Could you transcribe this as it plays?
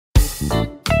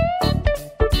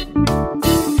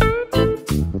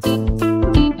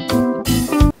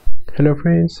Hello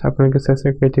friends, আপোনালোকে চাইছে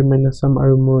creative mind Assam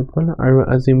আৰু মোৰ উৎপল আৰু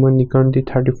আজি মই Nikon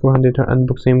D3400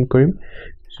 আনবক্সিং কৰিম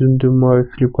যোনটো মই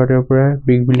ফ্লিপকাৰ্টৰ পৰা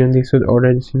বিগ বিলিয়ন ডিস্কত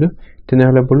অৰ্ডাৰ দিছিলোঁ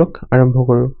তেনেহ'লে বলক আৰম্ভ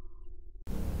কৰোঁ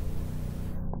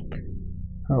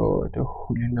এইটো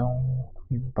খুলি লওঁ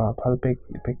ভাল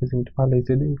পেকেজিংটো ভাল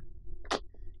হৈছে দেই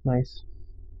নাইচ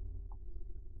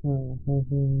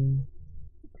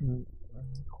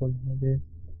খুলিলে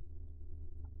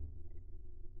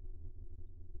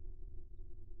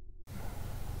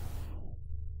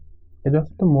এটা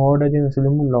তো মই অৰ্ডাৰ দিয়া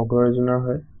নাছিলোঁ মোৰ লগৰ এজনৰ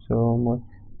হয় সো মই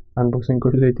আনবক্সিং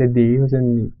কৰিলোঁ এতিয়া দেৰি হৈছে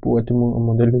পুৱাটো মোৰ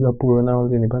মডেলটো পুৰণা হ'ল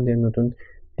যেনিবা দেন নতুন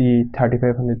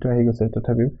D3500টো আহি গৈছে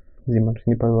তথাপিও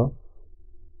যিমানখিনি পাৰোঁ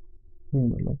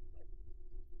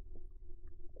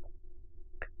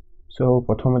সো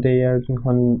প্ৰথমতে ইয়াৰ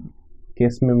যোনখন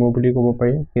কেছ মেমো বুলি ক'ব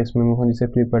পাৰি কেছ মেমোখন দিছে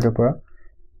ফ্লিপকাৰ্টৰ পৰা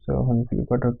সো এখন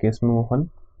ফ্লিপকাৰ্টৰ কেছ মেমোখন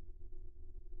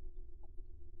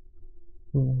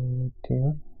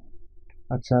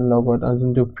আচ্ছা লগত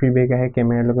যোনটো ফ্ৰী বেগ আহে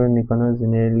কেমেৰাৰ লগত নিকনৰ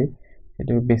জেনেৰেলি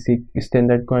এইটো বেছিক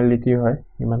ষ্টেণ্ডাৰ্ড কোৱালিটি হয়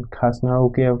ইমান খাছ নহয়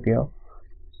ওকে আৰু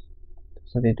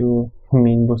তাৰপিছত এইটো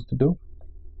মেইন বস্তুটো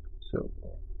সো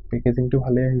পেকেজিংটো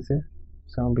ভালেই আহিছে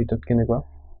চাওঁ ভিতৰত কেনেকুৱা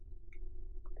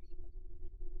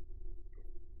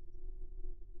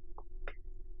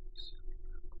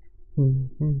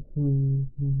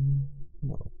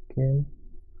ওকে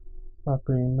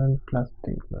প্ৰিমিয়াম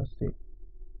প্লাষ্টিক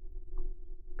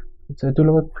আচ্ছা এইটোৰ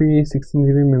লগত ফ্ৰী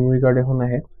 16GB মেমৰি কাৰ্ড এখন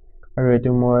আহে আৰু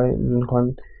এইটো মই যোনখন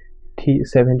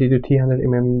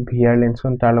 70-300mm VR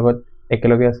লেন্সখন তাৰ লগত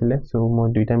একেলগে আছিলে সো মই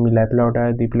দুইটা মিলাই পেলাই অৰ্ডাৰ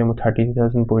দি পেলাই মোৰ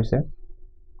 30,000 পৰিছে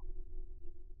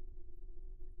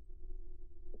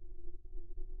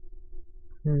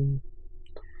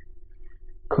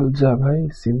खुल जा भाई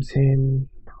सिम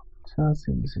अच्छा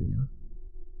सिम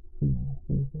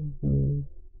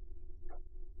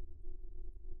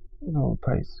ओ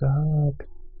भाई साहब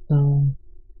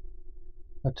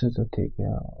अच्छा ठीक है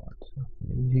अच्छा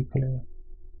नहीं खुलेगा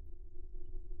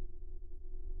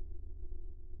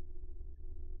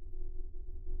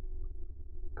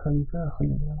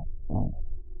खुलेगा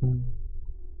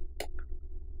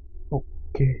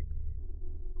ओके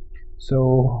সো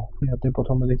ইয়াতে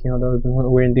প্ৰথমতে সিহঁতৰ যোনখন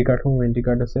ৱাৰেণ্টি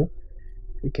কাৰ্ড আছে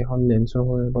এইকেইখন লেন্সৰ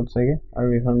হ'ব চাগে আৰু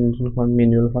এইখন যোনখন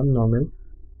মেনুৱেলখন নৰ্মেল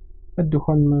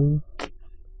দুখনমান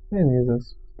এনেই জাষ্ট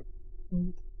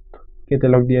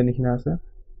কেটেলগ দিয়া নিচিনা আছে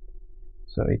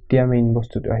সো এতিয়া মেইন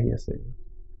বস্তুটো আহি আছে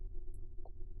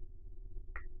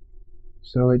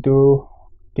সো এইটো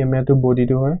কেমেৰাটো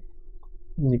বডিটো হয়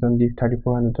Nikon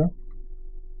D3400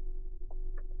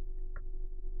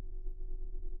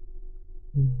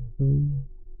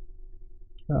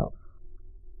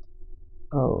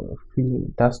 ফিলিং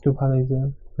টাচটো ভাল আহিছে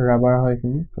ৰাবাৰ হয়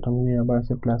এইখিনি প্ৰথমখিনি ৰাবাৰ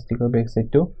আছে প্লাষ্টিকৰ বেক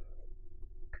চাইডটো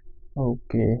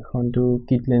ওকে এখনটো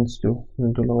কিট লেন্সটো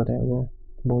যোনটো লগতে আহিব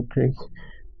বহুত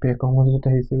বেকৰ মাজত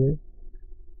আহিছে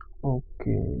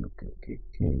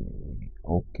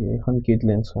ওকে এখন কিট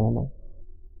লেন্স হয়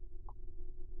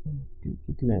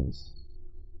কিট লেন্স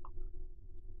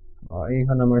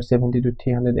এইখন আমাৰ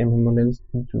 70-300mm লেন্স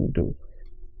যোনটো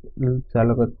যাৰ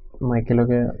লগত মই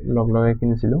একেলগে লগাই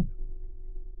কিনিছিলোঁ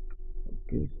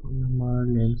আমাৰ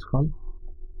লেন্সখন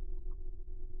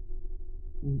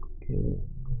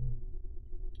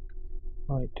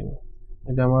এইটো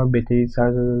আমাৰ বেটাৰী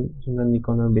চাৰ্জাৰ যোনটো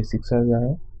নিকনৰ বেছিক চাৰ্জাৰ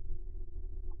হয়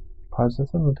ফাৰ্ষ্ট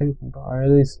চাৰ্জাৰ নাথাকিব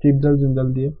আৰু ষ্ট্ৰিপডাল যোনডাল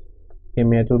দিয়ে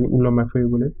কেমেৰাটো ওলমাই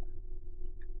ফুৰিবলৈ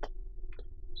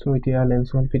সো এতিয়া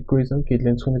লেন্সখন ফিট কৰি চাওঁ কিট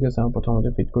লেন্সখনকে চাওঁ প্ৰথমতে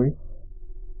ফিট কৰি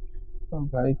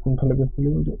ভাই কোনফালে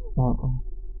খুলিব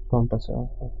গম পাইছে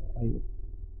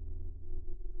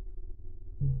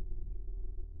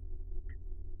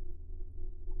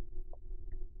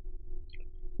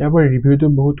ইয়াৰ পৰা ৰিভিউটো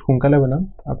বহুত সোনকালে বনাম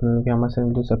আপোনালোকে আমাৰ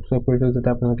চেনেলটো ছাবস্ক্ৰাইব কৰি থওক যাতে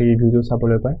আপোনালোকে ৰিভিউটো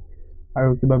চাবলৈ পায় আৰু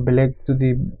কিবা বেলেগ যদি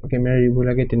কেমেৰা ৰিভিউ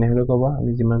লাগে তেনেহ'লে ক'ব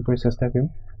আমি যিমান পাৰি চেষ্টা কৰিম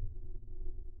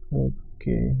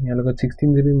ওকে ইয়াৰ লগত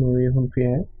 16GB মেমৰি এখন ফ্ৰী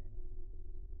আহে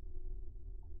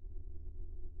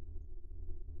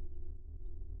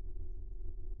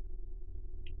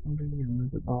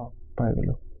পাই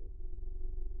গ'লোঁ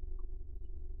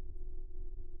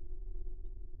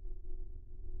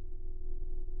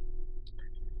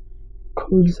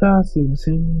खुल जा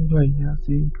सिम भैया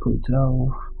से खुल जाओ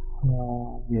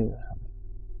ये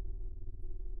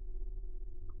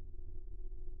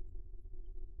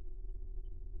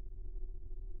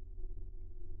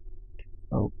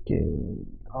ओके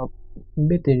अब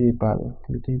बैटरी पाल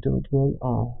बैटरी तो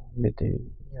बैटरी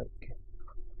ओके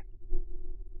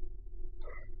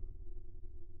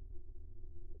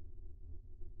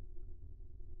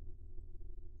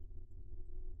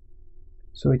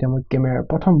সো এটা মই ক্যামেৰা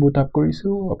প্ৰথম বুট আপ কৰিছো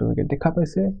আপোনালোকে দেখা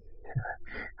পাইছে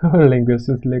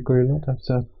ল্যাঙ্গুৱেজটো সিলেক্ট কৰিলো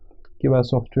তাৰপিছত কিবা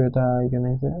সফটওয়্যাৰ এটা আইকন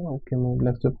আছে ওকে মই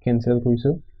ল্যাপটপ কেনসেল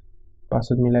কৰিছো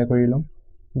পাছত মিলাই কৰি লম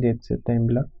ডেট সেট টাইম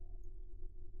বিলাক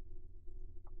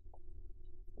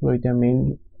সো এটা মেইন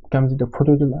কাম যেটা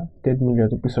ফটো তোলা ডেট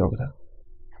মিলাটো পিছৰ কথা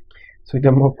সো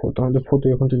এটা মই ফটো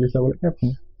এখন তুলি চাব লাগে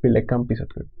বেলেগ কাম পিছত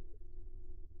কৰিম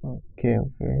ওকে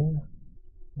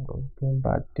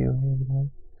বাদ দিও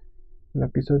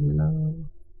episode मिला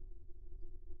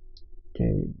ओके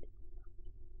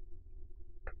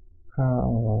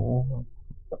हाँ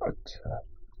अच्छा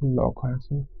लॉक है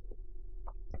सो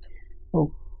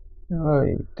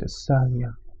ओके जैसा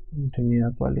गया दुनिया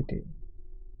क्वालिटी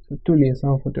सो तो लिए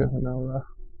सब फोटो होना होगा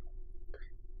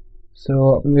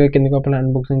सो अपने केनेका अपन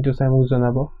अनबॉक्सिंग तो चाइ মোক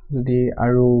জনাব যদি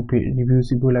আৰু ৰিভিউ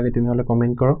সিভিউ লাগে তেনেহলে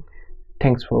কমেন্ট কৰক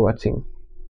थैंक्स फॉर वाचिंग